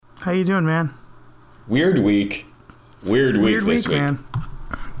How you doing, man? Weird week this week, man.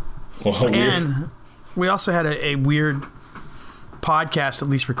 Well, and we also had a weird podcast, at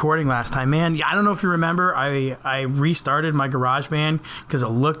least recording last time, man. I don't know if you remember, I restarted my GarageBand because it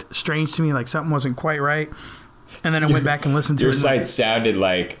looked strange to me, like something wasn't quite right. And then I went back and listened to your it. Your site sounded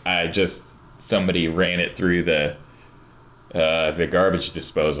like somebody ran it through the garbage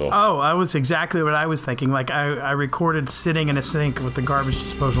disposal. Oh, that was exactly what I was thinking. Like I recorded sitting in a sink with the garbage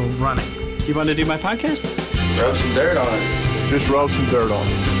disposal running. Do you want to do my podcast? Rub some dirt on it. Just rub some dirt on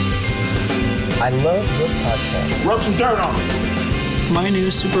it. I love this podcast. Rub some dirt on it. My new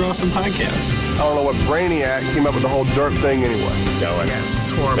super awesome podcast. I don't know what Brainiac came up with the whole dirt thing anyway. Yes,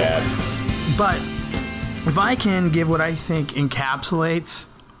 it's horrible. Bad. But if I can give what I think encapsulates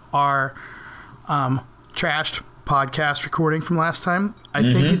our trashed podcast recording from last time, I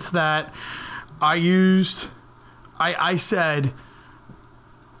think it's that I said,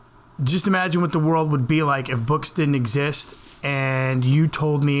 just imagine what the world would be like if books didn't exist, and you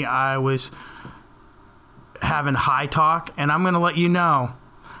told me I was having high talk, and I'm going to let you know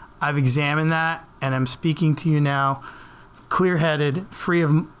I've examined that, and I'm speaking to you now clear-headed,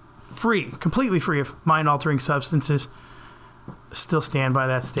 completely free of mind-altering substances. Still stand by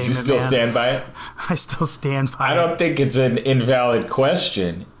that statement. You still stand by it? I still stand by it. I don't think it's an invalid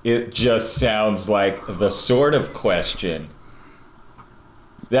question. It just sounds like the sort of question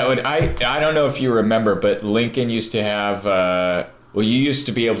that would... I don't know if you remember, but Lincoln used to have... you used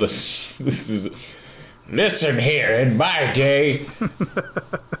to be able to... Listen here, in my day,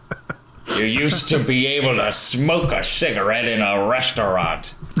 you used to be able to smoke a cigarette in a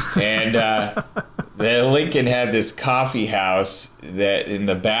restaurant. And the Lincoln had this coffee house that in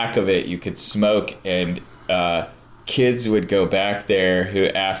the back of it you could smoke, and kids would go back there who,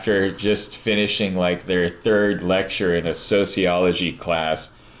 after just finishing like their third lecture in a sociology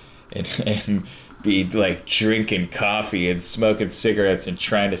class, and be like drinking coffee and smoking cigarettes and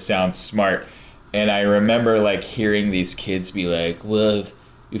trying to sound smart. And I remember like hearing these kids be like, well,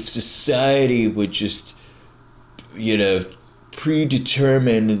 if society would just,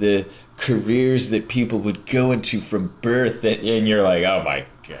 predetermine the careers that people would go into from birth, and you're like, oh my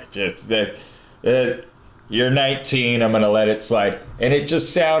God, just that. You're 19, I'm going to let it slide. And it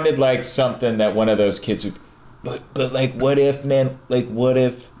just sounded like something that one of those kids would, but like, what if, man, like, what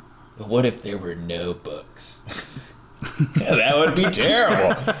if there were no books? That would be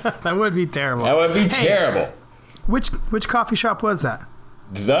terrible. That would be terrible. That would be terrible. Which coffee shop was that?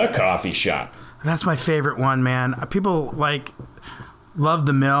 The coffee shop. That's my favorite one, man. People love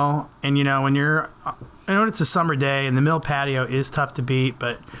the Mill, and when I know it's a summer day and the Mill patio is tough to beat,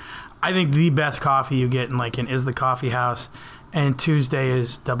 but I think the best coffee you get in Lincoln is the coffee house, and Tuesday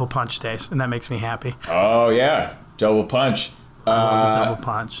is double punch days, and that makes me happy. Oh yeah, double punch. I love the double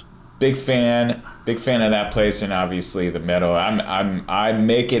punch. Big fan of that place, and obviously the Meadow. I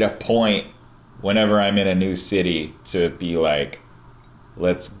make it a point whenever I'm in a new city to be like,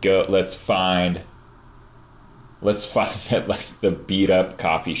 let's find that, like, the beat up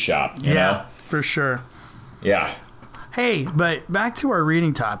coffee shop, you know? For sure. Yeah. Hey, but back to our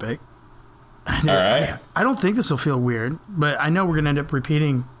reading topic. All right. I don't think this will feel weird, but I know we're going to end up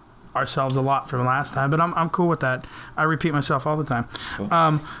repeating ourselves a lot from last time, but I'm cool with that. I repeat myself all the time. Cool.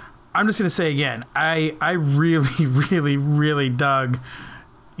 I'm just going to say again, I really, really, really dug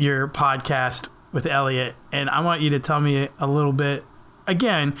your podcast with Elliot, and I want you to tell me a little bit,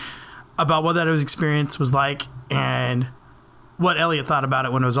 again, about what that experience was like and what Elliot thought about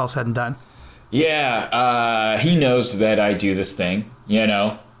it when it was all said and done. Yeah, he knows that I do this thing,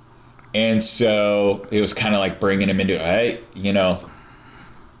 and so it was kind of like bringing him into, hey,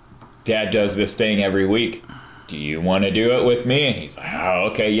 Dad does this thing every week. Do you want to do it with me? And he's like, oh,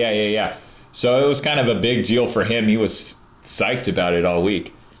 okay, yeah. So it was kind of a big deal for him. He was psyched about it all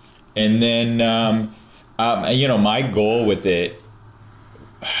week. And then, my goal with it,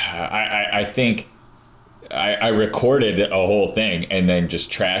 I think I recorded a whole thing and then just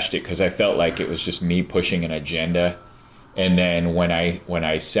trashed it because I felt like it was just me pushing an agenda. And then when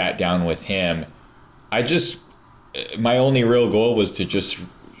I sat down with him, my only real goal was to just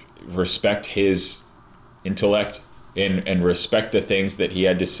respect his intellect and respect the things that he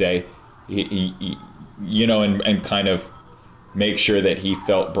had to say, and kind of make sure that he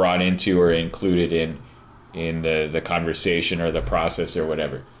felt brought into or included in the conversation or the process or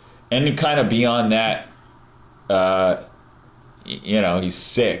whatever. And kind of beyond that, he's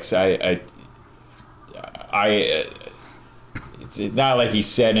 6. It's not like he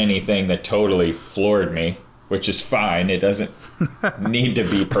said anything that totally floored me, which is fine. It doesn't need to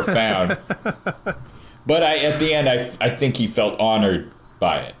be profound. But at the end, I think he felt honored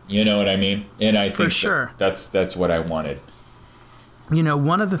by it. You know what I mean? And I think For sure. that's what I wanted. You know,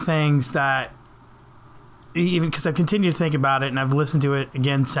 one of the things that, even because I've continued to think about it and I've listened to it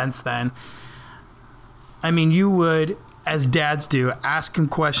again since then, I mean, you would, as dads do, ask him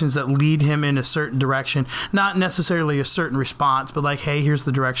questions that lead him in a certain direction, not necessarily a certain response, but like, hey, here's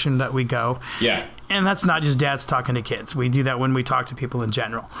the direction that we go. Yeah. And that's not just dads talking to kids. We do that when we talk to people in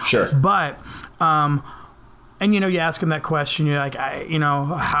general. Sure. But, and you know, you ask them that question, you're like,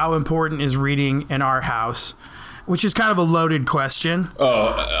 how important is reading in our house? Which is kind of a loaded question.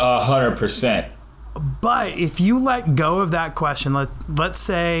 Oh, 100%. But if you let go of that question, let's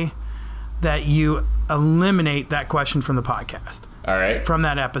say that you eliminate that question from the podcast. All right. From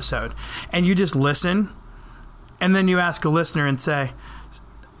that episode. And you just listen, and then you ask a listener and say,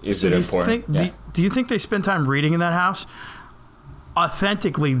 Is it important? Do you think they spend time reading in that house?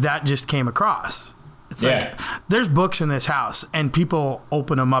 Authentically, that just came across. It's like, there's books in this house, and people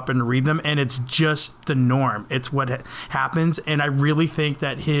open them up and read them, and it's just the norm. It's what happens, and I really think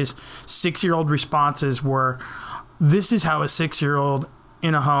that his 6-year-old responses were, this is how a 6-year-old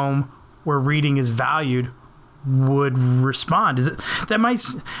in a home where reading is valued would respond. That might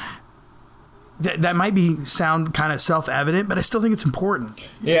be sound kind of self-evident, but I still think it's important.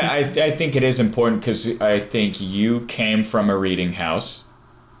 Yeah, I think it is important because I think you came from a reading house.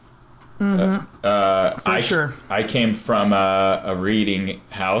 For sure. I came from a reading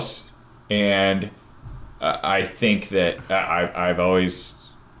house, and I think that I've always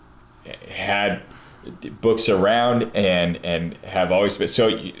had books around and have always been.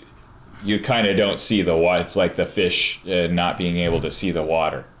 So you kind of don't see the water. It's like the fish not being able to see the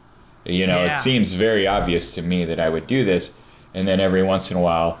water. You know, It seems very obvious to me that I would do this, and then every once in a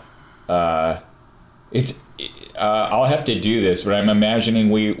while, I'll have to do this, but I'm imagining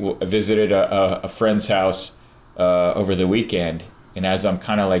we visited a friend's house over the weekend, and as I'm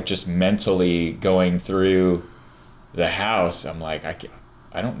kind of like just mentally going through the house, I'm like,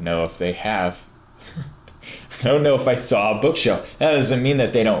 I don't know if they have. I don't know if I saw a bookshelf. That doesn't mean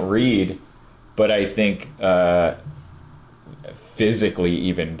that they don't read, but I think physically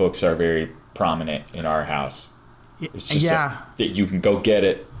even books are very prominent in our house. It's just that you can go get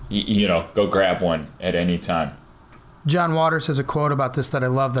it, go grab one at any time. John Waters has a quote about this that I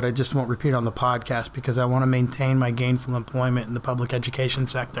love that I just won't repeat on the podcast because I want to maintain my gainful employment in the public education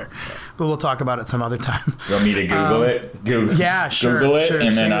sector. But we'll talk about it some other time. You want me to Google it? Yeah, sure. Google it, sure.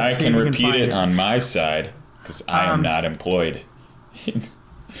 and then I can repeat it on my side because I am not employed.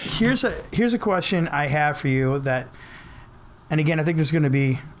 Here's a question I have for you that, and again, I think this is going to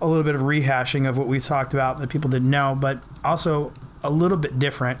be a little bit of rehashing of what we talked about that people didn't know, but also a little bit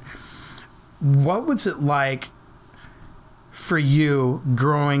different. What was it like for you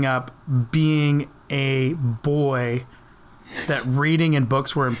growing up being a boy that reading and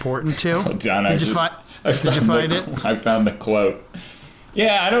books were important to? Oh, Don, did you find it? I found the quote.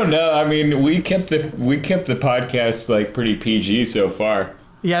 Yeah, I don't know. I mean, we kept the podcast like pretty PG so far.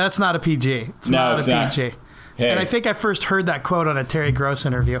 Yeah, that's not a PG. It's not a PG. Hey. And I think I first heard that quote on a Terry Gross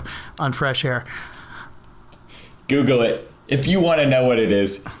interview on Fresh Air. Google it. If you want to know what it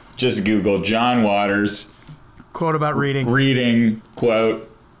is, just Google John Waters. Quote about reading. Reading, quote.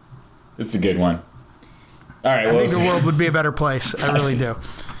 It's a good one. All right. I think the world would be a better place. I really do.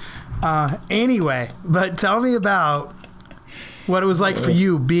 Anyway, but tell me about what it was like for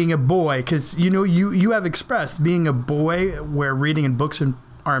you being a boy. Because, you have expressed being a boy where reading and books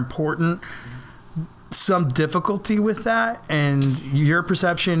are important. Some difficulty with that and your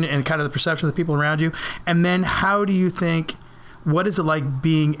perception and kind of the perception of the people around you. And then how do you think, what is it like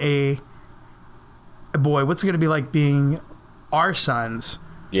being a boy? What's it going to be like being our sons?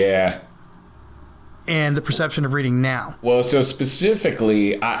 Yeah. And the perception of reading now. Well, so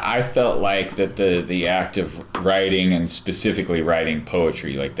specifically, I felt like that the act of writing and specifically writing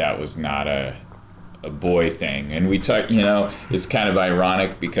poetry, like that was not a boy thing. And we talk, it's kind of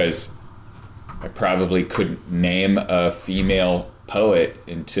ironic because I probably couldn't name a female poet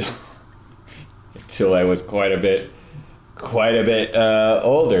until I was quite a bit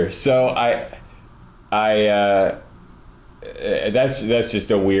older. So that's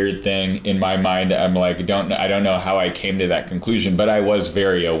just a weird thing in my mind. I'm like, I don't know how I came to that conclusion, but I was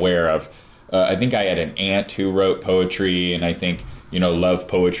very aware of. I think I had an aunt who wrote poetry, and I think love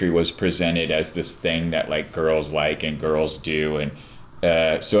poetry was presented as this thing that like girls like and girls do, and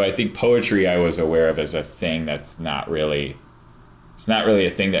so I think poetry I was aware of as a thing that's not really a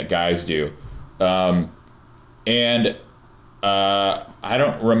thing that guys do, and I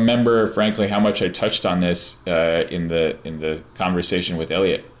don't remember, frankly, how much I touched on this in the conversation with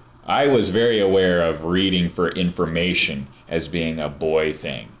Elliot. I was very aware of reading for information as being a boy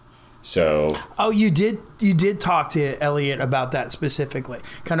thing. So you did talk to Elliot about that specifically,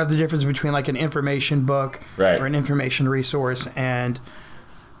 kind of the difference between like an information book or an information resource and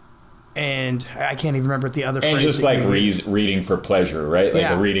I can't even remember the other phrase. And just like reading for pleasure, right?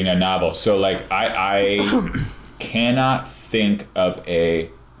 Like reading a novel. So like I cannot think of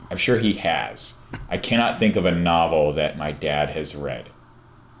I'm sure he has. I cannot think of a novel that my dad has read.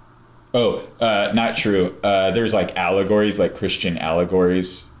 Oh, not true. There's like allegories, like Christian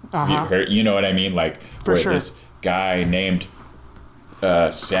allegories. You know what I mean? Like where this guy named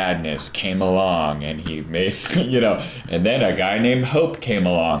Sadness came along and he made, and then a guy named Hope came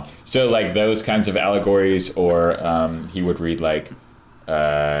along. So like those kinds of allegories, or he would read like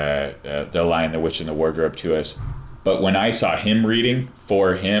The Lion, the Witch, and the Wardrobe to us. But when I saw him reading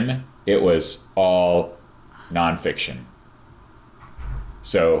for him, it was all nonfiction.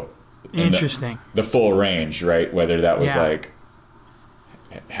 So interesting. The full range, right? Whether that was like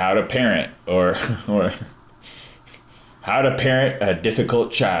How to Parent or How to Parent a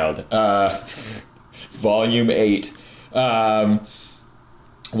Difficult Child, Volume 8,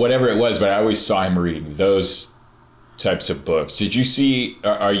 whatever it was, but I always saw him reading those types of books. Did you see,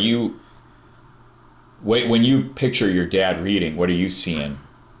 when you picture your dad reading, what are you seeing?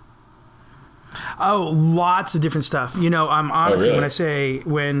 Oh, lots of different stuff. I'm honestly, really?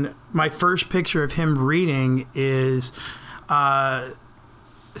 when my first picture of him reading is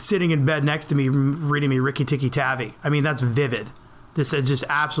sitting in bed next to me, reading me Rikki Tikki Tavi. I mean, that's vivid. This is just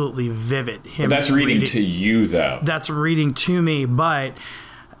absolutely vivid. But that's reading to you, though. That's reading to me, but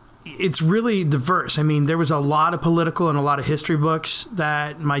it's really diverse. I mean, there was a lot of political and a lot of history books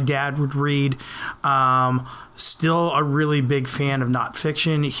that my dad would read. Still a really big fan of not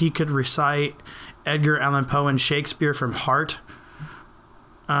fiction. He could recite Edgar Allan Poe and Shakespeare from heart.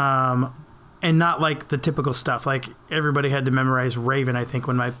 And not like the typical stuff. Like everybody had to memorize Raven, I think,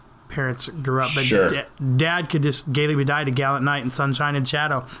 when my parents grew up. But sure. Dad could just gaily be died, a gallant knight in sunshine and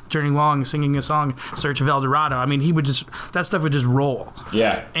shadow, journey long, singing a song, search of El Dorado. I mean, that stuff would just roll.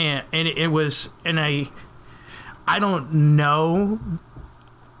 Yeah. And it was, I don't know.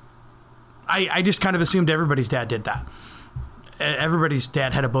 I just kind of assumed everybody's dad did that. Everybody's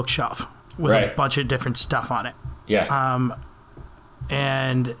dad had a bookshelf with a bunch of different stuff on it. Yeah.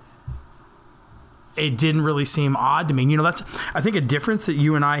 And it didn't really seem odd to me. That's, I think, a difference that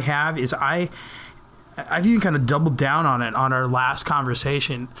you and I have is I've even kind of doubled down on it on our last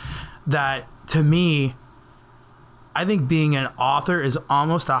conversation, that to me, I think being an author is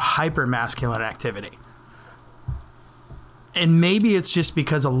almost a hyper masculine activity. And maybe it's just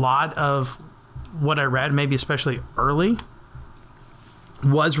because a lot of what I read, maybe especially early,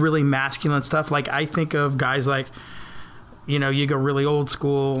 was really masculine stuff. Like I think of guys like, you go really old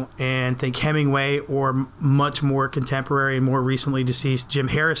school and think Hemingway, or much more contemporary and more recently deceased Jim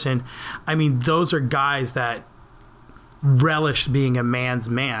Harrison. I mean, those are guys that relished being a man's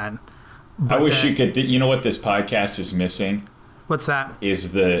man. I wish you could. You know what this podcast is missing? What's that?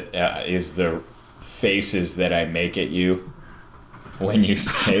 Is the faces that I make at you when you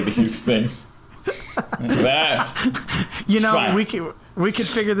say these things. We could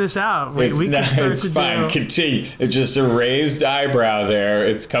figure this out. We could start it's to fine. Continue. It's just a raised eyebrow there.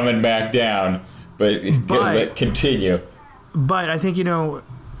 It's coming back down, but continue. But I think,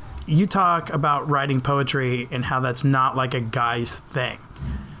 you talk about writing poetry and how that's not like a guy's thing.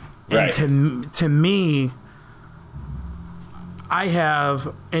 Right. And to me, I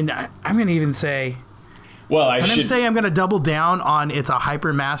have, and I'm going to even say, I'm going to double down on it's a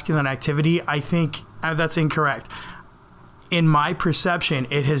hyper masculine activity. I think that's incorrect. In my perception,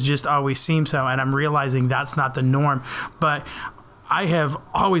 it has just always seemed so, and I'm realizing that's not the norm. But I have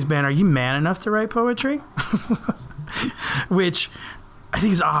always been, are you man enough to write poetry? Which I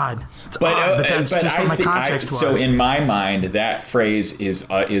think is odd. It's odd, but that's just what my context was. So in my mind, that phrase is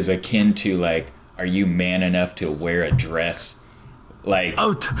akin to like, are you man enough to wear a dress? Like,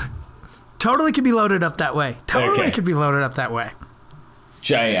 totally could be loaded up that way. Could be loaded up that way.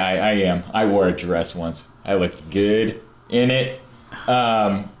 I am. I wore a dress once. I looked good in it.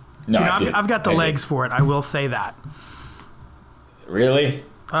 No, I've got the legs for it. I will say that. Really?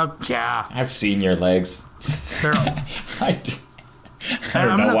 Yeah. I've seen your legs. I'm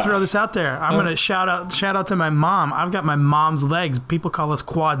going to throw this out there. I'm going to shout out to my mom. I've got my mom's legs. People call us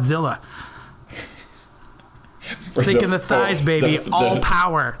Quadzilla. Thinking the thighs, baby. All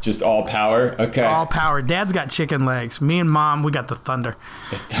power. Just all power? Okay. All power. Dad's got chicken legs. Me and Mom, we got the thunder.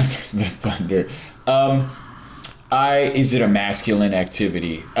 The thunder. Is it a masculine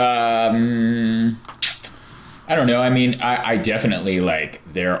activity? I I don't know. I mean, I definitely like,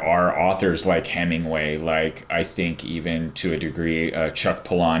 there are authors like Hemingway, like I think even to a degree Chuck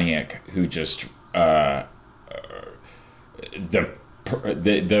Palahniuk, who just the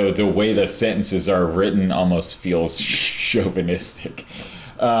way the sentences are written almost feels chauvinistic.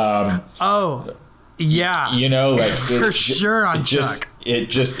 Yeah. You know, like for sure on Chuck. It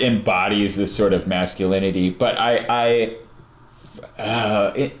just embodies this sort of masculinity, but I've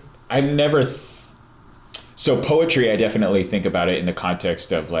never. So poetry, I definitely think about it in the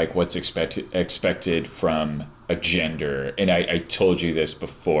context of like what's expected from a gender, and I told you this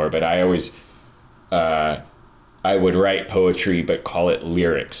before, but I always I would write poetry but call it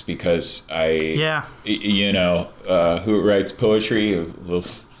lyrics because who writes poetry?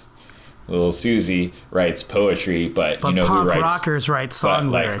 Little Susie writes poetry, but you know punk who writes rockers write song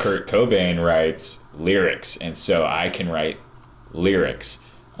lyrics. Like Kurt Cobain writes lyrics, and so I can write lyrics.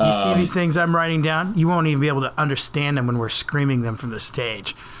 You see these things I'm writing down? You won't even be able to understand them when we're screaming them from the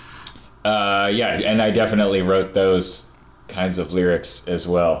stage. Yeah, and I definitely wrote those kinds of lyrics as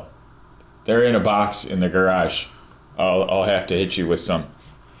well. They're in a box in the garage. I'll have to hit you with some.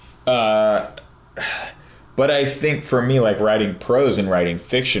 But I think for me, like writing prose and writing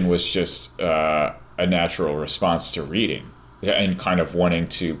fiction was just a natural response to reading and kind of wanting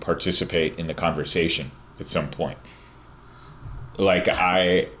to participate in the conversation at some point. Like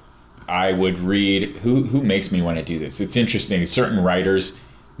I would read, who makes me want to do this? It's interesting. Certain writers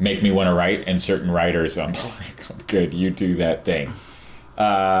make me want to write, and certain writers I'm like, oh, good, you do that thing.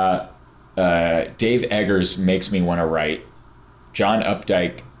 Dave Eggers makes me want to write. John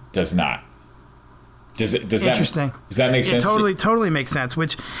Updike does not. Does Interesting. Does that make sense? Totally makes sense.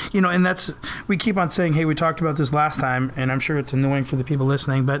 Which, and that's, we keep on saying, hey, we talked about this last time, and I'm sure it's annoying for the people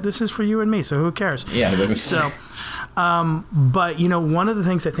listening, but this is for you and me, so who cares? Yeah. So, but one of the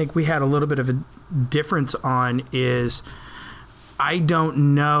things I think we had a little bit of a difference on is, I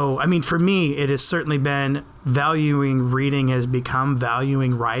don't know. I mean, for me, it has certainly been valuing reading has become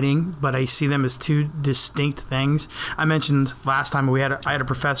valuing writing, but I see them as two distinct things. I mentioned last time I had a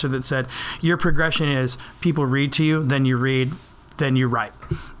professor that said, your progression is people read to you, then you read, then you write.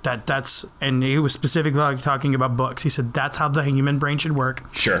 And he was specifically talking about books. He said, that's how the human brain should work.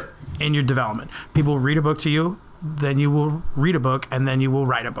 Sure. In your development. People read a book to you, then you will read a book, and then you will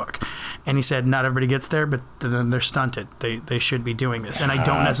write a book. And he said, not everybody gets there, but then they're stunted. They should be doing this. And I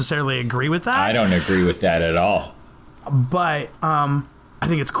don't necessarily agree with that. I don't agree with that at all. But I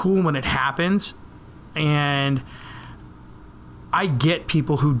think it's cool when it happens. And I get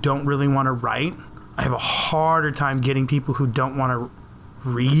people who don't really want to write. I have a harder time getting people who don't want to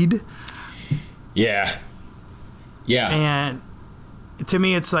read. Yeah. And to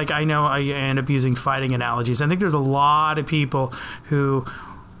me, it's like, I know I end up using fighting analogies. I think there's a lot of people who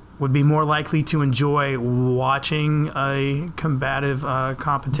would be more likely to enjoy watching a combative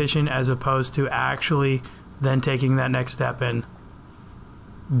competition as opposed to actually then taking that next step and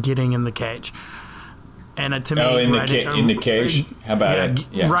getting in the cage. And to me, in the cage? How about it?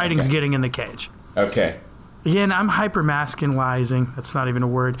 Yeah, writing's getting in the cage. Okay. Again, I'm hyper-masculinizing. That's not even a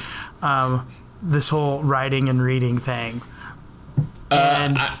word. This whole writing and reading thing.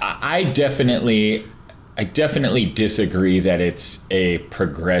 And I definitely disagree that it's a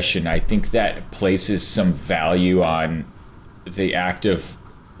progression. I think that places some value on the act of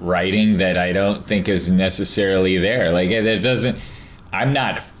writing that I don't think is necessarily there. Like, it doesn't. I'm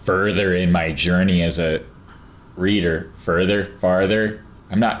not further in my journey as a reader. Farther.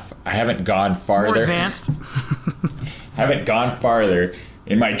 I haven't gone farther. More advanced. Haven't gone farther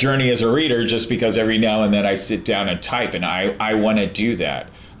in my journey as a reader just because every now and then I sit down and type, and I want to do that.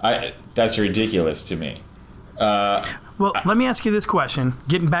 That's ridiculous to me. Well, let me ask you this question.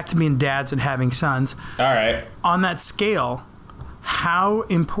 Getting back to being dads and having sons. All right. On that scale, how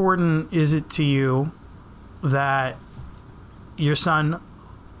important is it to you that your son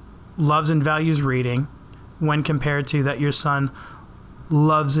loves and values reading when compared to that your son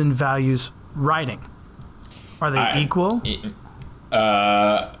loves and values writing? Are they equal?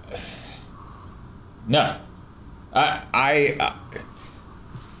 No.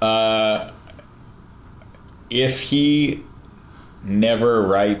 If he never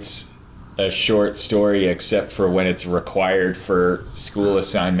writes a short story except for when it's required for school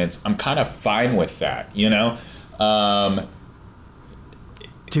assignments, I'm kind of fine with that,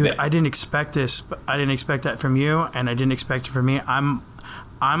 Dude, I didn't expect this. I didn't expect that from you, and I didn't expect it from me. I'm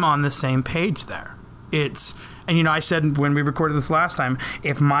on the same page there. And I said when we recorded this last time,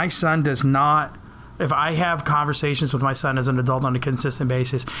 if my son does not, if I have conversations with my son as an adult on a consistent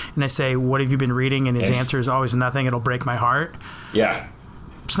basis, and I say, what have you been reading? And his answer is always nothing. It'll break my heart. Yeah.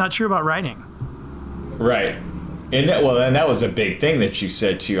 It's not true about writing. Right. And that was a big thing that you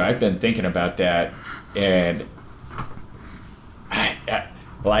said too. I've been thinking about that, and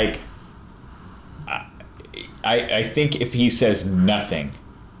I think if he says nothing,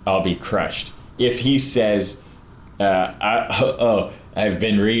 I'll be crushed. If he says, I've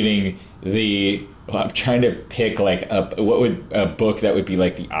been reading I'm trying to pick like a book that would be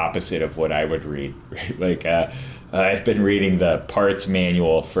like the opposite of what I would read. Right? Like I've been reading the parts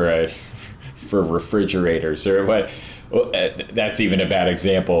manual for refrigerators or what. Well, that's even a bad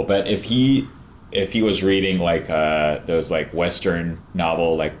example. But if he was reading like those like Western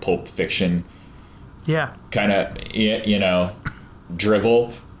novel, like Pulp Fiction, yeah, kind of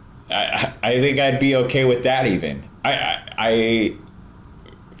drivel, I think I'd be okay with that even.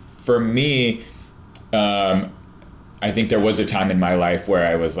 For me, I think there was a time in my life where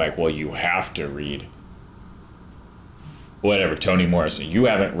I was like, well, you have to read whatever, Toni Morrison. You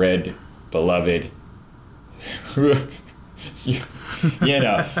haven't read Beloved. Who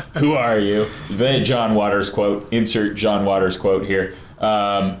are you? The John Waters quote. Insert John Waters quote here.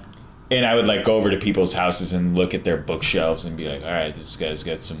 And I would like go over to people's houses and look at their bookshelves and be like, all right, this guy's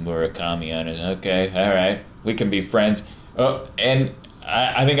got some Murakami on it. Okay, all right, we can be friends. Oh, and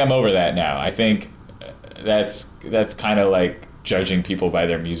I think I'm over that now. I think that's kind of like judging people by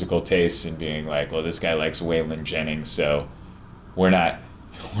their musical tastes and being like, well, this guy likes Waylon Jennings, so we're not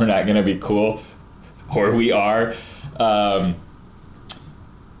gonna be cool, or we are. I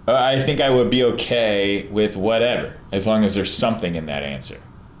think I would be okay with whatever, as long as there's something in that answer.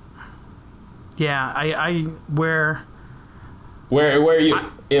 Yeah, where you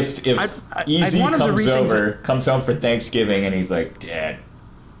if Easy comes home for Thanksgiving and he's like, Dad,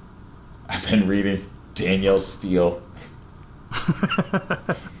 I've been reading Danielle Steele.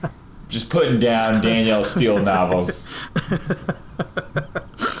 Just putting down Danielle Steele novels.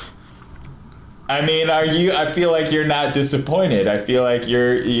 I mean, I feel like you're not disappointed. I feel like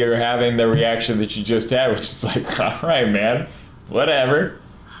you're having the reaction that you just had, which is like, all right, man, whatever.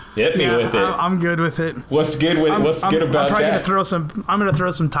 Hit me with it. I'm good with it. What's good about I'm probably that? I'm gonna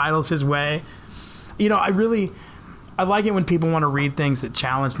throw some titles his way. I like it when people want to read things that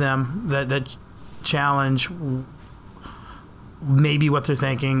challenge them, that challenge maybe what they're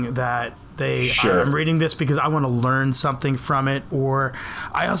thinking, that I'm reading this because I want to learn something from it. Or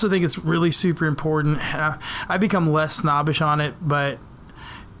I also think it's really super important. I become less snobbish on it, but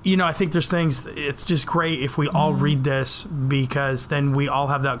I think there's things, it's just great if we all read this, because then we all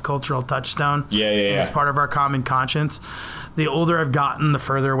have that cultural touchstone. Yeah. It's part of our common conscience. The older I've gotten, the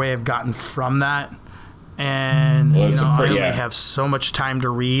further away I've gotten from that. And, I only have so much time to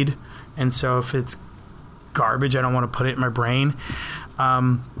read. And so if it's garbage, I don't want to put it in my brain.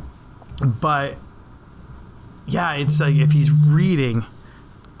 But, yeah, it's like if he's reading,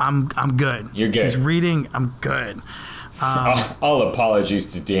 I'm good. You're good. If he's reading, I'm good. All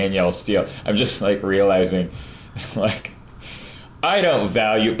apologies to Danielle Steele. I'm just like realizing, like, I don't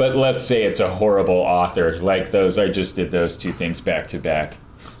value, but let's say it's a horrible author like those. I just did those two things back to back.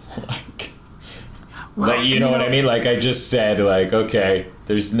 You know what I mean? Like I just said, like, okay,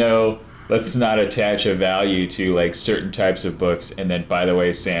 let's not attach a value to like certain types of books. And then, by the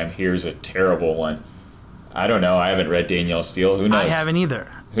way, Sam, here's a terrible one. I don't know. I haven't read Danielle Steele. Who knows? I haven't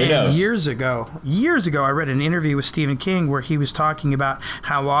either. Who knows? Years ago, I read an interview with Stephen King where he was talking about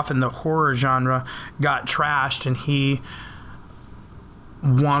how often the horror genre got trashed, and he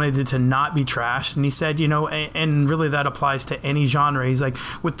wanted it to not be trashed. And he said, and really that applies to any genre. He's like,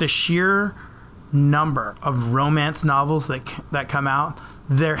 with the sheer number of romance novels that come out,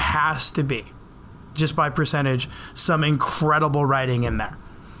 there has to be, just by percentage, some incredible writing in there.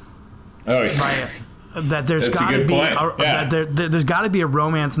 Oh, yeah. Right? That there's got to be there's got to be a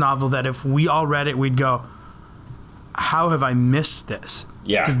romance novel that if we all read it, we'd go, how have I missed this?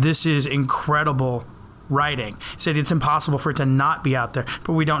 Yeah. This is incredible writing. He said it's impossible for it to not be out there,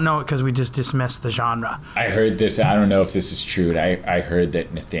 but we don't know it because we just dismiss the genre. I heard this. I don't know if this is true. I heard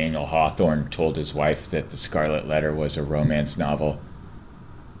that Nathaniel Hawthorne told his wife that The Scarlet Letter was a romance novel,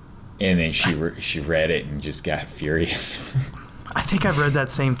 and then she read it and just got furious. I think I've read that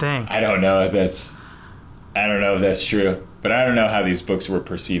same thing. I don't know if that's true, but I don't know how these books were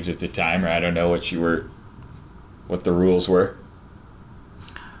perceived at the time, or I don't know what the rules were.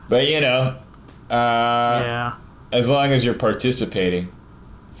 But as long as you're participating,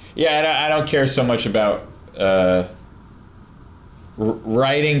 I don't care so much about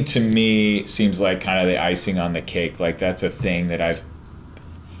writing. To me, seems like kind of the icing on the cake. Like that's a thing that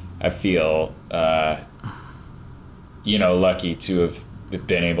I feel lucky to have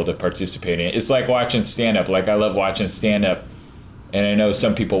been able to participate in it. It's like watching stand-up. Like I love watching stand-up And I know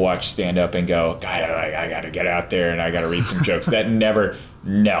some people watch stand-up and go, God, I got to get out there and I got to read some jokes. That no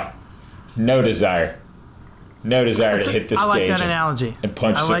desire. No desire to hit the stage. I like that analogy. And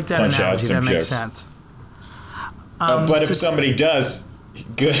punch I like that out analogy. some that makes jokes. sense. But if somebody does,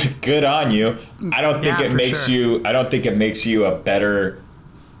 good on you. I don't think it makes you. I don't think it makes you a better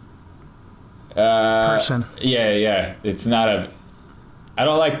person. Yeah. It's not a. I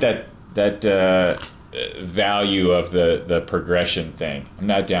don't like that value of the progression thing. I'm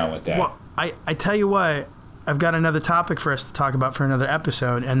not down with that. Well, I tell you what, I've got another topic for us to talk about for another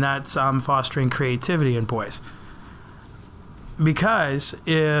episode, and that's fostering creativity in boys. Because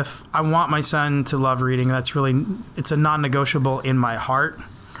if I want my son to love reading, it's a non-negotiable in my heart,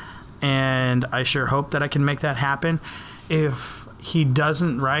 and I sure hope that I can make that happen. If he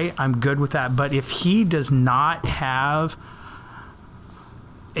doesn't write, I'm good with that. But if he does not have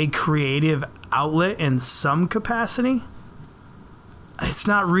a creative outlet in some capacity, it's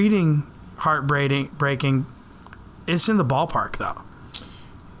not reading heartbreaking. It's in the ballpark, though.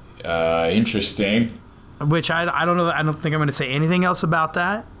 Interesting. Which I don't know. I don't think I'm going to say anything else about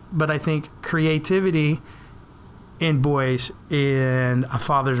that. But I think creativity in boys in a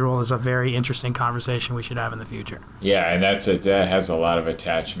father's role is a very interesting conversation we should have in the future. Yeah, and that has a lot of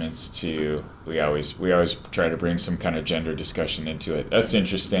attachments to. We always try to bring some kind of gender discussion into it. That's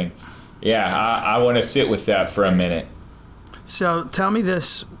interesting. Yeah, I want to sit with that for a minute. So tell me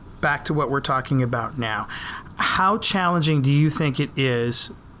this, back to what we're talking about now. How challenging do you think it is,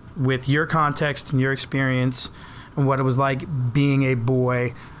 with your context and your experience and what it was like being a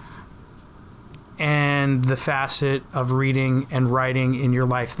boy and the facet of reading and writing in your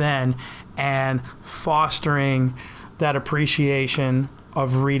life then, and fostering that appreciation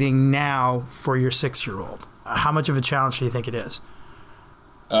of reading now for your 6-year-old? How much of a challenge do you think it is?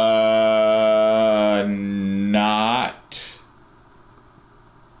 Not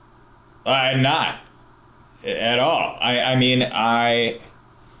at all. I mean,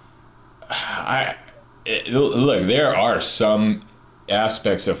 look, there are some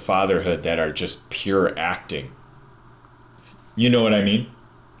aspects of fatherhood that are just pure acting. You know what I mean?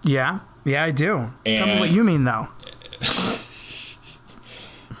 Yeah, I do. And tell me what you mean, though.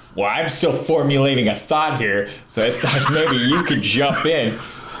 Well, I'm still formulating a thought here, so I thought maybe you could jump in,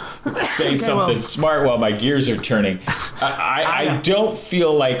 say something smart while my gears are turning. I don't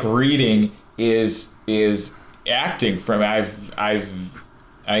feel like reading is acting. From I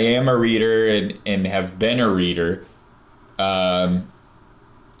am a reader and have been a reader, and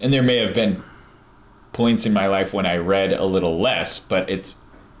there may have been points in my life when I read a little less, but it's,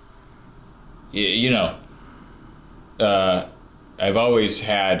 I've always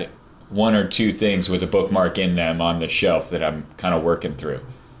had one or two things with a bookmark in them on the shelf that I'm kind of working through.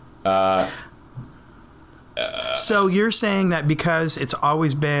 So you're saying that because it's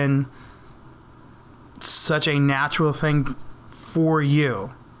always been such a natural thing for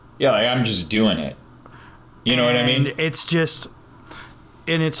you. Yeah, like I'm just doing it. You know what I mean? It's just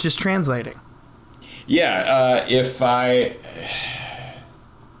translating. Yeah,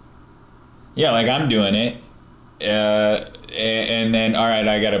 like I'm doing it. And then, all right,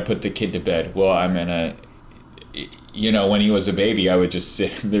 I got to put the kid to bed. Well, I'm going to, when he was a baby, I would just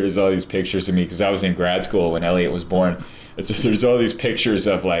sit. There's all these pictures of me because I was in grad school when Elliot was born. There's all these pictures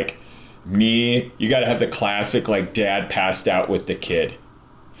of like me. You got to have the classic like dad passed out with the kid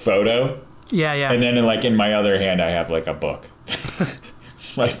photo. Yeah. And then in my other hand, I have like a book.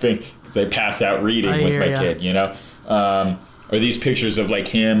 Because I passed out reading with my kid, Or these pictures of like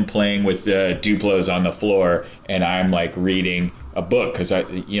him playing with Duplos on the floor, and I'm like reading a book because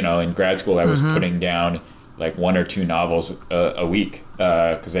in grad school I was putting down like 1 or 2 novels a week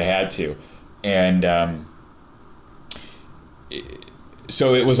because I had to, and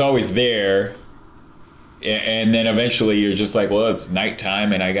so it was always there. And then eventually you're just like, well, it's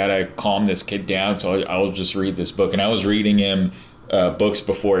nighttime and I gotta calm this kid down, so I'll just read this book. And I was reading him books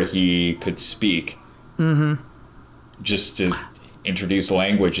before he could speak. Just to introduce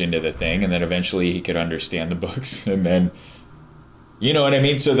language into the thing, and then eventually he could understand the books, and then, you know what I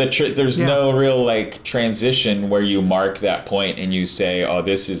mean? So there's no real like transition where you mark that point and you say, oh,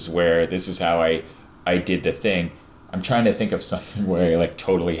 this is how I did the thing. I'm trying to think of something where I like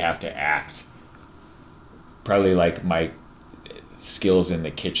totally have to act. Probably like my skills in the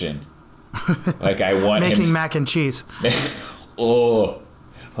kitchen. Like I want making mac and cheese. Oh,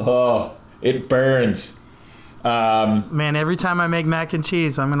 it burns. Man, every time I make mac and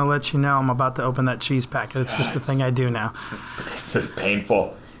cheese, I'm going to let you know I'm about to open that cheese packet. It's just the thing I do now. It's just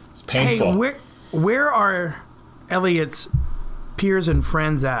painful. It's painful. Hey, where are Elliot's peers and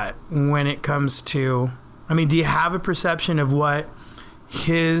friends at when it comes to... I mean, do you have a perception of what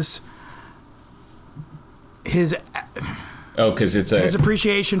his because it's his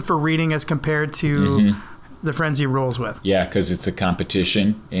appreciation for reading as compared to the friends he rolls with. Yeah, because it's a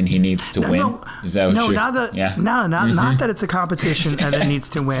competition and he needs to win. No, Is that what no, you're... not that. Yeah. No, not that it's a competition and it needs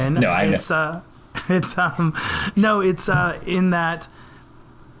to win. No, I know. It's in that.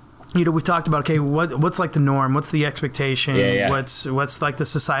 We've talked about, okay, what's like the norm? What's the expectation? Yeah. What's like the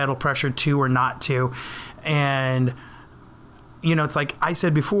societal pressure to or not to? And, it's like I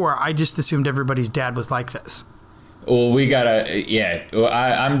said before, I just assumed everybody's dad was like this. Well, we gotta, Well,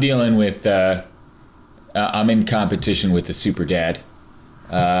 I'm dealing with, I'm in competition with the super dad,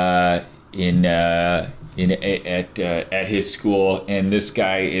 at his school, and this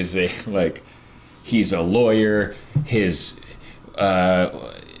guy is he's a lawyer. He's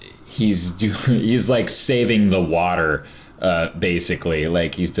like saving the water, basically.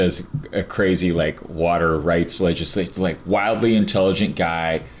 Like he does a crazy water rights legislation, wildly intelligent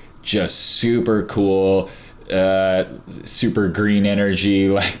guy, just super cool. Super green energy,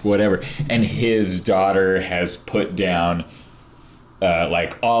 whatever. And his daughter has put down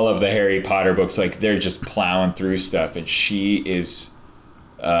all of the Harry Potter books. They're just plowing through stuff, and she is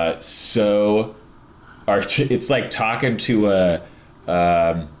so it's like talking to a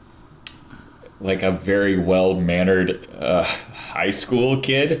very well-mannered high school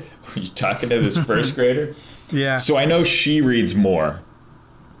kid. You're talking to this first grader. Yeah. So I know she reads more.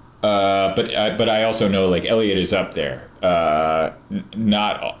 But I also know Elliot is up there.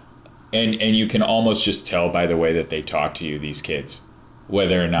 Not, and you can almost just tell by the way that they talk to you, these kids,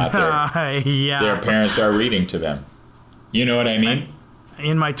 whether or not their parents are reading to them. You know what I mean?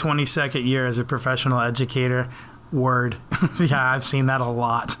 In my 22nd year as a professional educator, word. Yeah, I've seen that a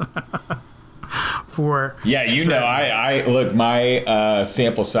lot. I look, my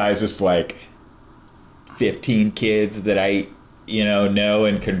sample size is 15 kids that I know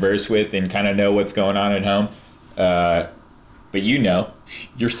and converse with and kind of know what's going on at home. But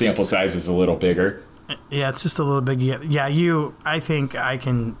your sample size is a little bigger. Yeah, it's just a little big. Yeah, I think I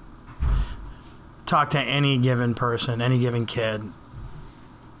can talk to any given person, any given kid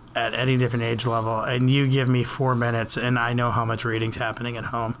at any different age level, and you give me 4 minutes and I know how much reading's happening at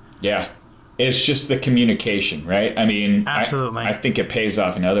home. Yeah. It's just the communication, right? I mean, absolutely. I think it pays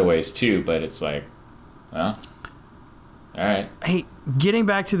off in other ways too, but it's well, all right. Hey, getting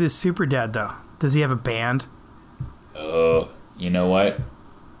back to this super dad though, does he have a band? Oh, you know what?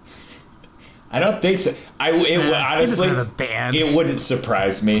 I don't think so. Honestly, he doesn't have a band. It wouldn't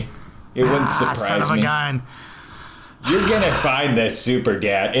surprise me. It wouldn't surprise son of a me. gun. You're gonna find this super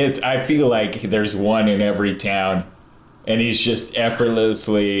dad. I feel like there's one in every town, and he's just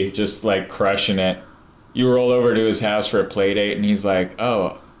effortlessly just crushing it. You roll over to his house for a play date, and he's like,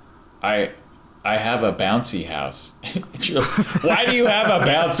 "Oh, I have a bouncy house." Why do you have a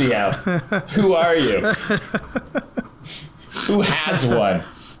bouncy house? Who are you? Who has one?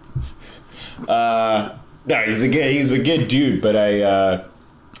 No, he's a good dude, but I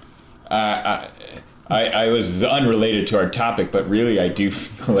was unrelated to our topic, but really I do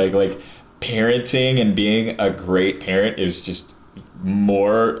feel like parenting and being a great parent is just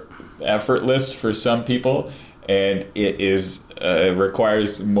more effortless for some people, and it is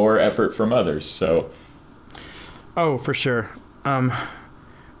requires more effort from others. So, oh, for sure.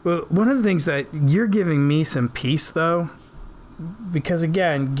 Well, one of the things that you're giving me some peace though, because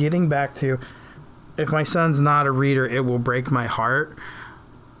again, getting back to, if my son's not a reader, it will break my heart.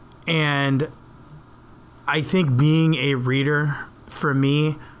 And I think being a reader for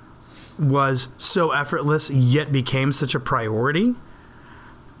me was so effortless, yet became such a priority,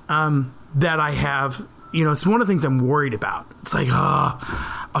 that I have, it's one of the things I'm worried about. It's I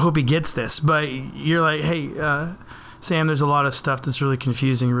hope he gets this. But you're like, hey, Sam, there's a lot of stuff that's really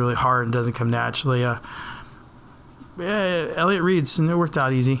confusing, really hard, and doesn't come naturally. Elliot reads, and it worked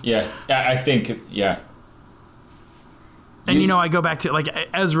out easy. Yeah, I think, yeah. And I go back to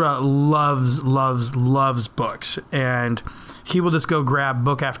Ezra loves books, and he will just go grab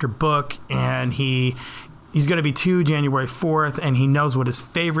book after book, and he's going to be 2 January 4th, and he knows what his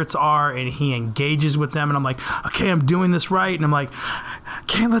favorites are, and he engages with them, and I'm like, okay, I'm doing this right, and I'm like,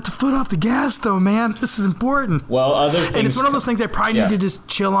 can't let the foot off the gas though, man. This is important. Well, other things, and it's one of those things I probably need to just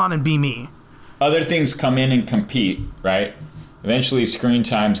chill on and be me. Other things come in and compete, right? Eventually, screen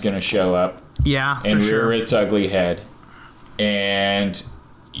time's going to show up. Yeah, for and sure. rear its ugly head. And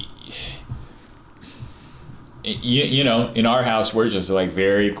in our house, we're just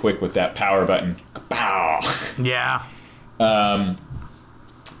very quick with that power button. Pow. Yeah.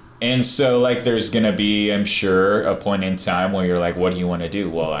 And so there's gonna be, I'm sure, a point in time where you're like, what do you want to do?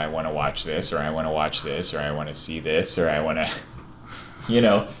 Well, I want to watch this, or I want to watch this, or I want to see this, or I want to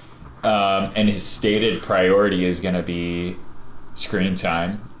and his stated priority is going to be screen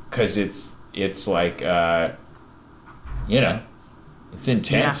time because it's like it's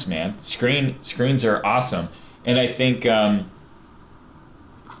intense, man. Screens are awesome, and I think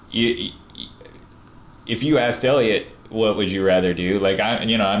if you asked Elliot what would you rather do, like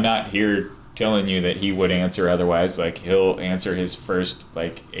I'm not here telling you that he would answer otherwise. Like he'll answer his first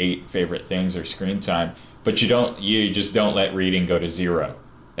like 8 favorite things or screen time, but you just don't let reading go to 0.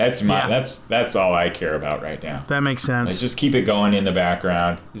 That's all I care about right now. That makes sense. Like, just keep it going in the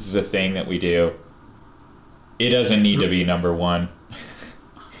background. This is a thing that we do. It doesn't need to be number 1.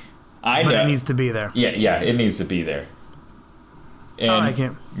 I know. But it needs to be there. Yeah, it needs to be there. And, I like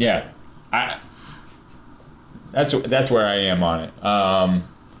it. Yeah, that's where I am on it.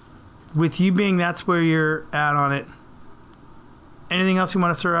 With you being that's where you're at on it, anything else you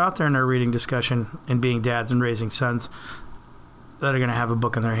want to throw out there in our reading discussion and being dads and raising sons that are going to have a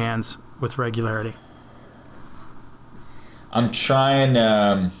book in their hands with regularity? I'm trying.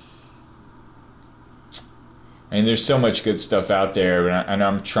 There's so much good stuff out there, and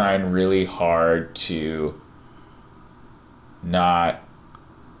I'm trying really hard to not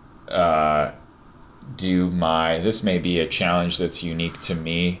do my. This may be a challenge that's unique to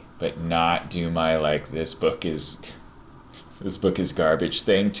me, but not do my like this book is garbage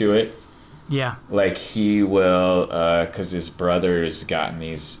thing to it. Yeah. Like he will, because his brother's gotten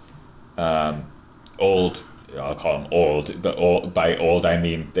these old. I'll call them old. By old, I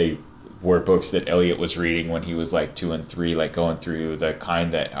mean they were books that Elliot was reading when he was like 2 and 3, like going through the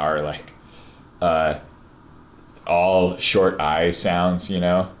kind that are like all short I sounds,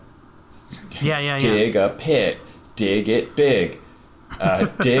 Yeah. Dig a pit, dig it big,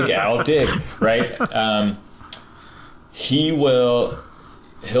 dig Al dig, right? He'll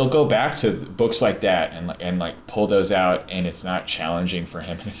go back to books like that and like pull those out, and it's not challenging for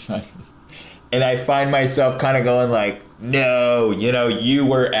him. It's not. And I find myself kind of going like, no, you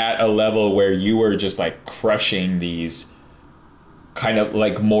were at a level where you were just like crushing these kind of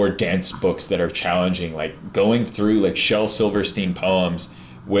like more dense books that are challenging, like going through like Shel Silverstein poems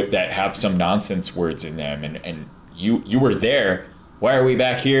that have some nonsense words in them. And you were there. Why are we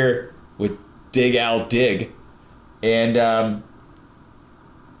back here with Dig Al Dig? And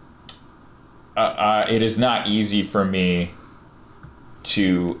it is not easy for me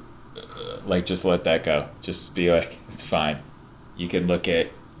to like just let that go. Just be like, it's fine. You can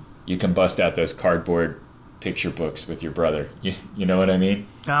bust out those cardboard picture books with your brother. You know what I mean?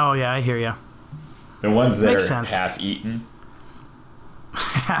 Oh yeah, I hear you. The ones that Makes are sense. half eaten.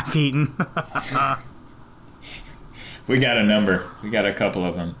 Half eaten. We got a number. We got a couple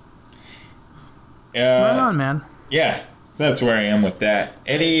of them. Right on, man. Yeah, that's where I am with that.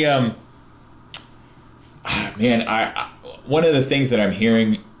 Any man, I one of the things that I'm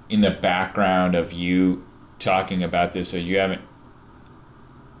hearing in the background of you talking about this, so you haven't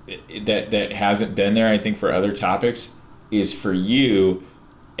that hasn't been there, I think, for other topics, is for you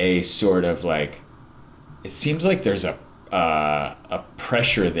a sort of like, it seems like there's a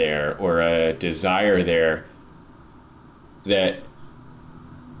pressure there or a desire there that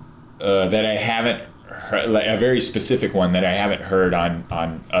I haven't heard, like a very specific one that I haven't heard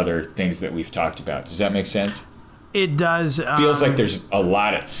on other things that we've talked about. Does that make sense? It does. Feels like there's a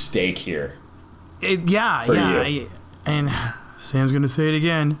lot at stake here. Yeah. And Sam's going to say it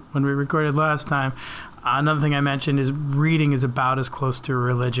again when we recorded last time. Another thing I mentioned is reading is about as close to a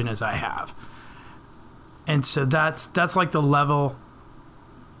religion as I have. And so that's like the level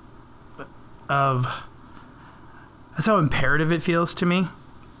of, that's how imperative it feels to me.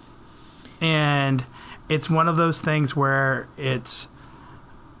 And it's one of those things where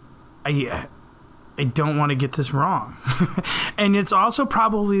I don't want to get this wrong. And it's also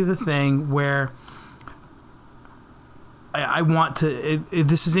probably the thing where I want to,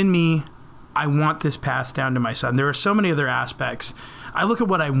 this is in me, I want this passed down to my son. There are so many other aspects. I look at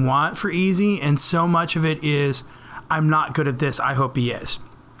what I want for Easy, and so much of it is, I'm not good at this, I hope he is.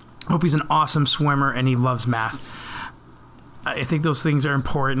 I hope he's an awesome swimmer and he loves math. I think those things are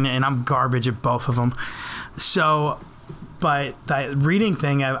important, and I'm garbage at both of them. So, but that reading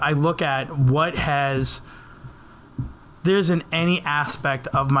thing, I look at what there isn't any aspect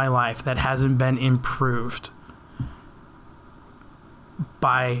of my life that hasn't been improved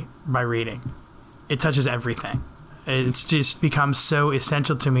by reading. It touches everything. It's just become so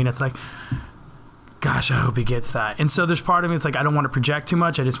essential to me, and it's like, gosh, I hope he gets that. And so there's part of me that's like, I don't want to project too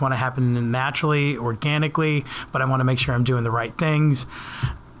much. I just want to happen naturally, organically, but I want to make sure I'm doing the right things.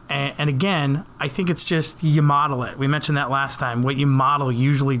 And again, I think it's just you model it. We mentioned that last time. What you model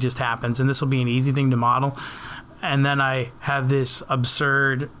usually just happens, and this will be an easy thing to model. and then I have this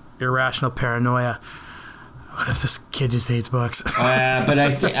absurd, irrational paranoia. What if this kid just hates books? But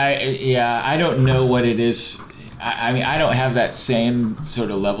I don't know what it is. I mean, I don't have that same sort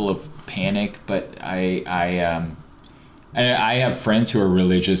of level of panic, but I have friends who are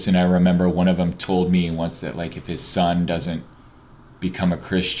religious, and I remember one of them told me once that, like, if his son doesn't become a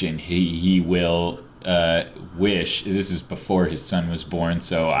Christian, he will wish. This is before his son was born,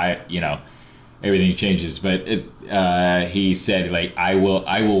 so everything changes. But he said, like, I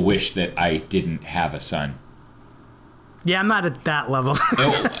will wish that I didn't have a son. Yeah, I'm not at that level.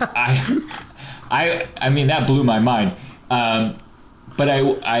 I mean, that blew my mind. But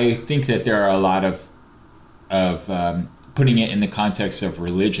I think that there are a lot of putting it in the context of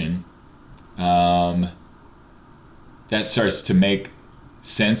religion, that starts to make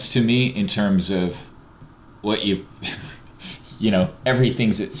sense to me in terms of what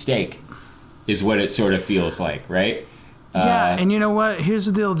everything's at stake is what it sort of feels like, right? Yeah, and you know what? Here's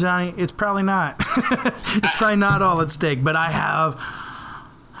the deal, Johnny. It's probably not. It's probably not all at stake, but I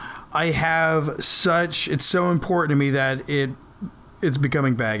have such, it's so important to me that it's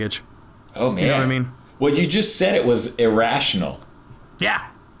becoming baggage. Oh, man. You know what I mean? Well, you just said it was irrational. Yeah,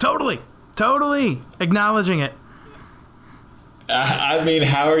 totally acknowledging it. I mean,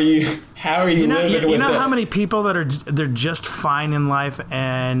 how are you living with it? You know how many people they're just fine in life,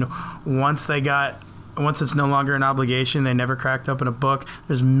 and once it's no longer an obligation, they never cracked open a book.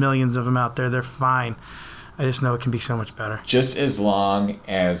 There's millions of them out there. They're fine. I just know it can be so much better. Just as long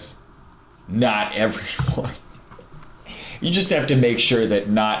as not everyone. You just have to make sure that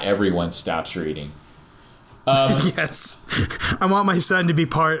not everyone stops reading. Yes. I want my son to be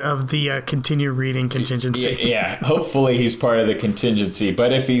part of the continue reading contingency. Yeah, hopefully he's part of the contingency.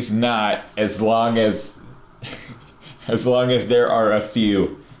 But if he's not, as long as there are a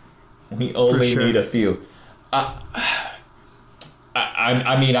few, we only need a few. I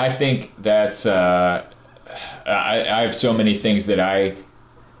mean, I think that's... I have so many things that I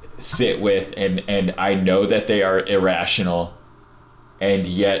sit with, and I know that they are irrational, and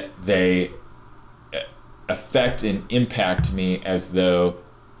yet they affect and impact me as though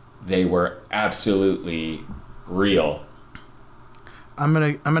they were absolutely real. I'm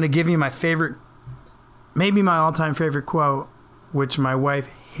gonna give you my favorite, maybe my all-time favorite quote, which my wife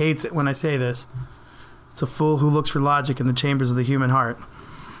hates it when I say this. It's a fool who looks for logic in the chambers of the human heart.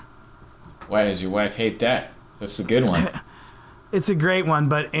 Why does your wife hate that? That's a good one. It's a great one,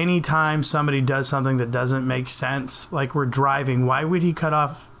 but anytime somebody does something that doesn't make sense, like we're driving, why would he cut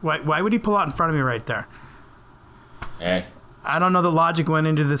off? Why would he pull out in front of me right there? Hey. I don't know the logic went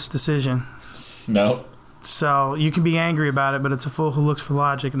into this decision. No. So you can be angry about it, but it's a fool who looks for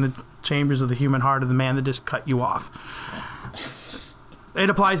logic in the chambers of the human heart of the man that just cut you off. It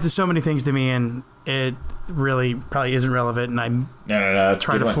applies to so many things to me, and it really probably isn't relevant, and I no,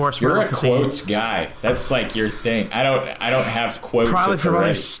 try to force You're relevancy. a quotes guy. That's like your thing. I don't have quotes. Probably from all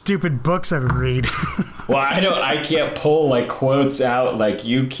these stupid books I read. Well, I can't pull like quotes out like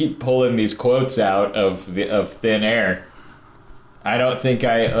you keep pulling these quotes out of thin air. I don't think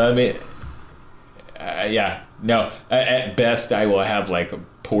at best I will have like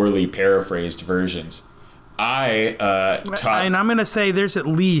poorly paraphrased versions. And I'm going to say there's at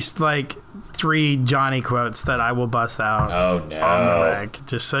least like 3 Johnny quotes that I will bust out. Oh no. On the reg,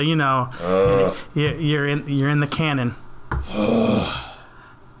 just so you know. You're in the canon.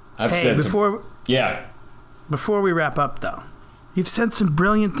 Before we wrap up though, you've said some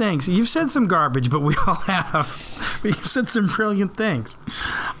brilliant things. You've said some garbage, but we all have. But you've said some brilliant things.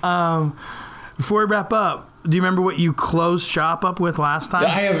 Before we wrap up, do you remember what you closed shop up with last time? I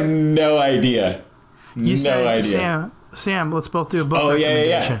have no idea. You said, Sam, let's both do a book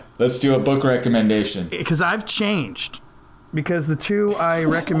recommendation. Yeah. Let's do a book recommendation. Because I've changed. Because the 2 I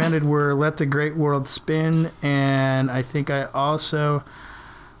recommended were Let the Great World Spin, and I think I also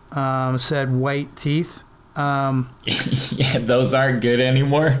said White Teeth. Yeah, those aren't good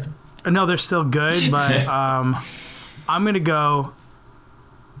anymore. No, they're still good, but I'm gonna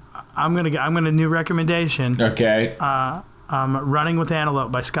new recommendation. Okay. Running with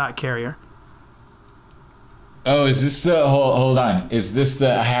Antelope by Scott Carrier. Oh, is this the hold on? Is this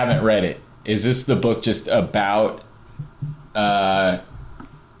the I haven't read it? Is this the book just about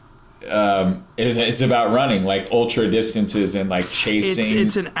it's about running like ultra distances and like chasing?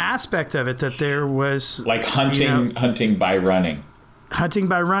 It's an aspect of it that there was like hunting by running. Hunting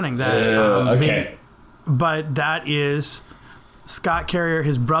by running. That okay. But that is Scott Carrier.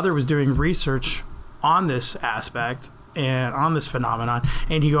 His brother was doing research on this aspect and on this phenomenon,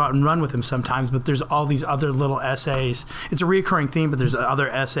 and he'd go out and run with him sometimes, but there's all these other little essays. It's a recurring theme, but there's other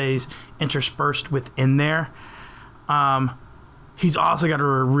essays interspersed within there He's also got a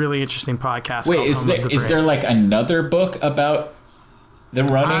really interesting podcast. Wait, called is Home of the there is Brave. there like another book about the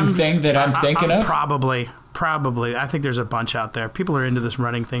running thing that I'm thinking of? Probably. I think there's a bunch out there. People are into this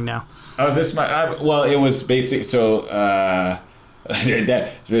running thing now. Oh, well, it was basic. So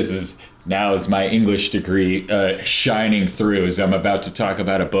this is my English degree shining through as I'm about to talk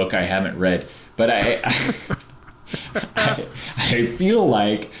about a book I haven't read. But I feel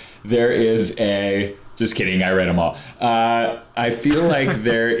like there is a. Just kidding. I read them all. I feel like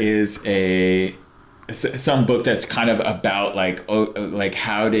there is some book that's kind of about like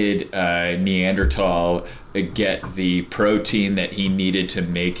how did Neanderthal get the protein that he needed to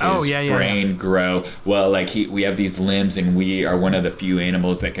make his brain grow. Well, like we have these limbs, and we are one of the few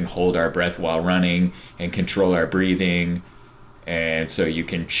animals that can hold our breath while running and control our breathing, and so you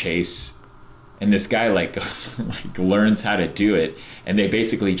can chase. And this guy goes learns how to do it, and they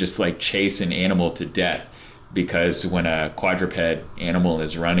basically just chase an animal to death, because when a quadruped animal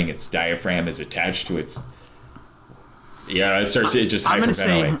is running, its diaphragm is attached to its. Yeah, it just I'm gonna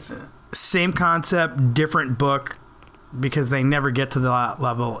hyperventilates. say same concept, different book, because they never get to that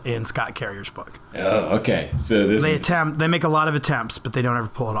level in Scott Carrier's book. Oh, okay. So They make a lot of attempts, but they don't ever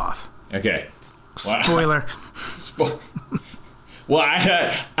pull it off. Okay. Spoiler. Well,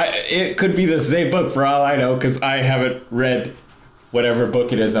 it could be the same book for all I know, because I haven't read whatever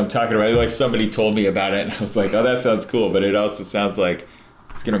book it is I'm talking about. Like, somebody told me about it, and I was like, oh, that sounds cool, but it also sounds like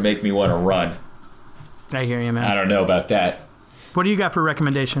it's going to make me want to run. I hear you, man. I don't know about that. What do you got for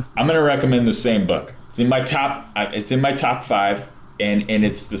recommendation? I'm going to recommend the same book. It's in my top 5, and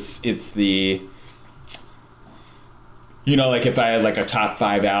it's the like if I had a top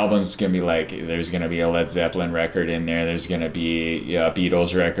 5 albums, it's going to be there's going to be a Led Zeppelin record in there. There's going to be a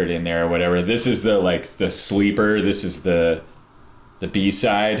Beatles record in there or whatever. This is the sleeper. This is the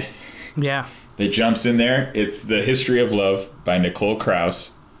B-side. Yeah. That jumps in there. It's The History of Love by Nicole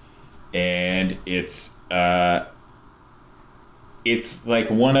Krauss. And it's one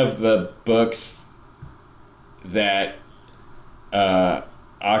of the books that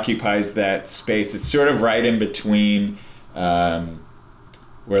occupies that space. It's sort of right in between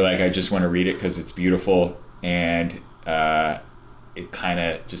where I just want to read it because it's beautiful, and it kind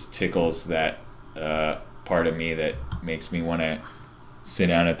of just tickles that part of me that makes me want to sit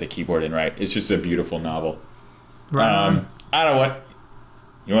down at the keyboard and write. It's just a beautiful novel. Right. I don't want.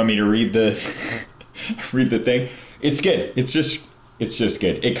 You want me to read the thing? It's good. It's just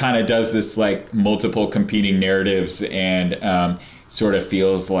good. It kind of does this multiple competing narratives, and sort of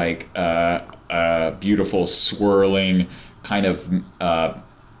feels like a beautiful swirling kind of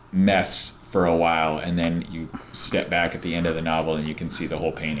mess for a while, and then you step back at the end of the novel and you can see the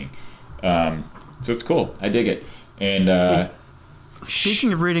whole painting. So it's cool. I dig it. And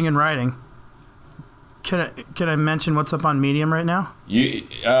speaking of reading and writing, can I mention what's up on Medium right now?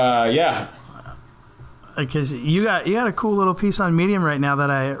 Yeah. Because you got a cool little piece on Medium right now that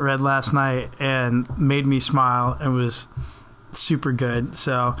I read last night and made me smile and was super good.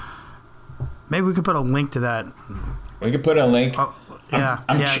 So maybe we could put a link to that. We could put a link. Oh, yeah,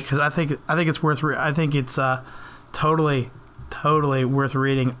 because I think it's worth. I think it's totally worth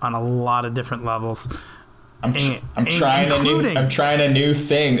reading on a lot of different levels. I'm trying a new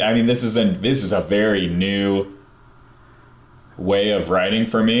thing. I mean, this is a very new way of writing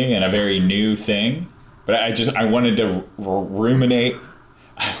for me, and a very new thing. But I wanted to ruminate.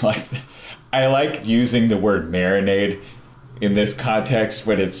 I like using the word marinade in this context,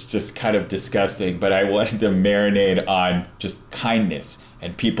 but it's just kind of disgusting. But I wanted to marinate on just kindness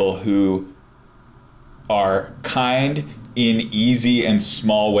and people who are kind in easy and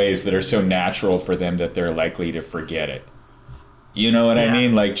small ways that are so natural for them that they're likely to forget it. You know what I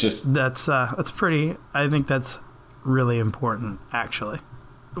mean? That's pretty. I think that's really important, actually.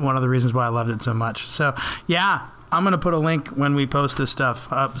 One of the reasons why I loved it so much. So, yeah, I'm going to put a link when we post this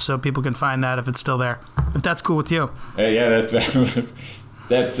stuff up so people can find that if it's still there. If that's cool with you. Yeah, this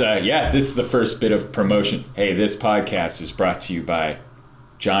is the first bit of promotion. Hey, this podcast is brought to you by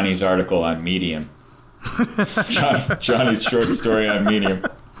Johnny's article on Medium. Johnny's short story on Medium.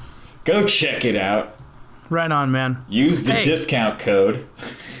 Go check it out. Right on, man. Use the discount code.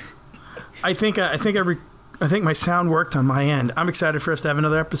 I think my sound worked on my end. I'm excited for us to have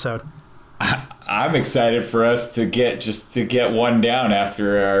another episode. I'm excited for us to get one down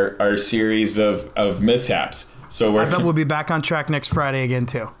after our series of mishaps. So I bet we'll be back on track next Friday again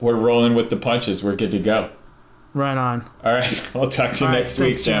too. We're rolling with the punches. We're good to go. Right on. All right. I'll talk to you next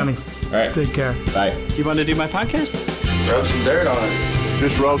week, Sam. Johnny. All right. Take care. Bye. Do you want to do my podcast? Rub some dirt on it.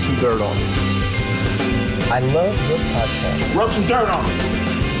 Just rub some dirt on it. I love this podcast. Rub some dirt on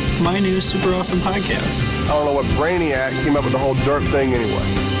it. my new super awesome podcast. I don't know what brainiac came up with the whole dirt thing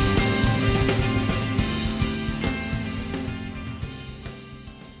anyway.